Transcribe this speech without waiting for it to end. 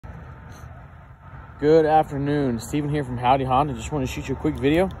Good afternoon, Steven here from Howdy Honda. Just want to shoot you a quick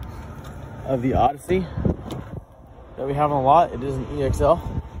video of the Odyssey that we have on the lot. It is an EXL.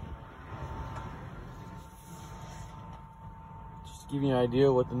 Just to give you an idea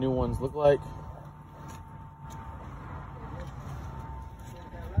of what the new ones look like.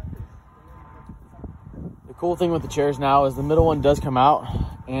 The cool thing with the chairs now is the middle one does come out,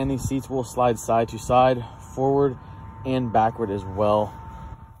 and these seats will slide side to side, forward and backward as well.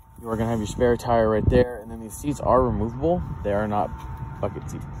 You are going to have your spare tire right there, and then these seats are removable. They are not bucket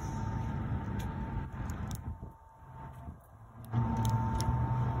seats.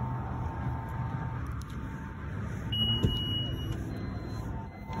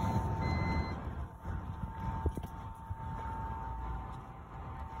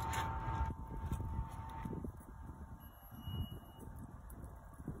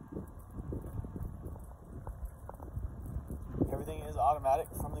 Everything is automatic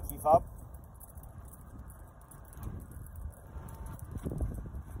from the key fob.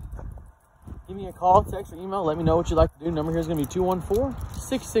 Give me a call, text, or email. Let me know what you'd like to do. Number here is going to be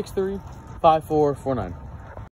 214-663-5449.